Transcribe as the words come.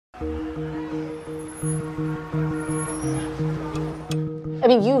I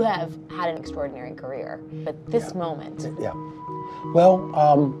mean, you have had an extraordinary career, but this moment. Yeah. Well,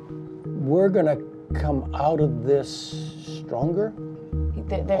 we're going to come out of this stronger.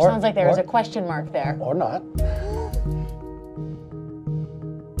 There sounds like there is a question mark there. Or not.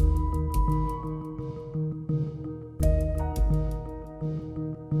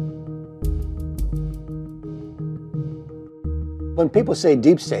 When people say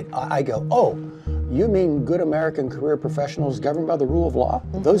deep state, I go, oh, you mean good American career professionals governed by the rule of law?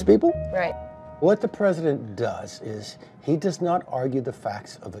 Mm-hmm. Those people? Right. What the president does is he does not argue the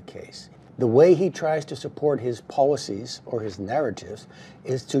facts of a case. The way he tries to support his policies or his narratives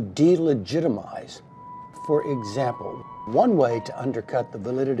is to delegitimize. For example, one way to undercut the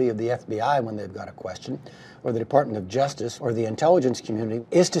validity of the FBI when they've got a question, or the Department of Justice, or the intelligence community,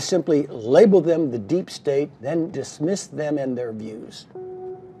 is to simply label them the deep state, then dismiss them and their views.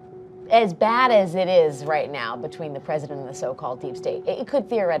 As bad as it is right now between the president and the so-called deep state, it could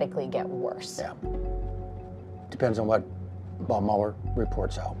theoretically get worse. Yeah. Depends on what Bob Mueller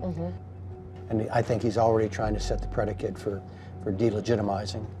reports out. Mm-hmm. And I think he's already trying to set the predicate for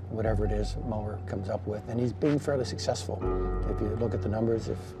delegitimizing whatever it is Mueller comes up with. And he's being fairly successful. If you look at the numbers,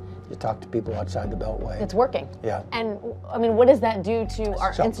 if you talk to people outside the Beltway. It's working. Yeah. And, I mean, what does that do to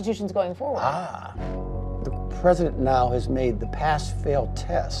our institutions going forward? The president now has made the pass-fail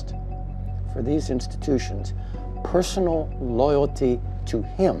test for these institutions personal loyalty to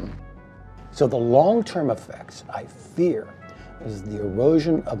him. So the long-term effects, I fear, is the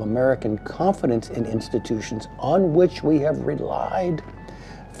erosion of American confidence in institutions on which we have relied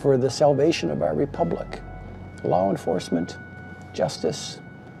for the salvation of our republic. Law enforcement, justice,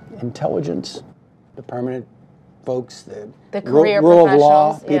 intelligence, the permanent folks, the career rule of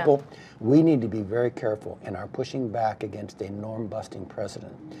law professionals, people. Yeah. We need to be very careful in our pushing back against a norm-busting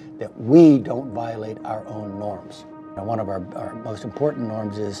president, that we don't violate our own norms. Now, one of our most important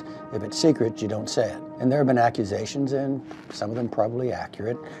norms is, if it's secret, you don't say it. And there have been accusations, and some of them probably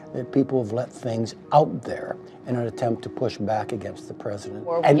accurate, that people have let things out there in an attempt to push back against the president.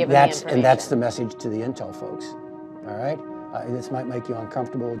 And that's the message to the intel folks, all right? This might make you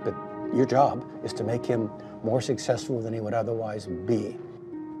uncomfortable, but your job is to make him more successful than he would otherwise be.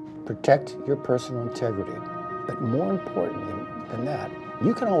 Protect your personal integrity. But more important than that,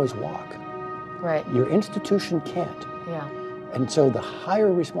 you can always walk. Right. Your institution can't. Yeah. And so the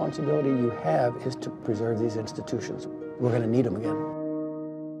higher responsibility you have is to preserve these institutions. We're going to need them again.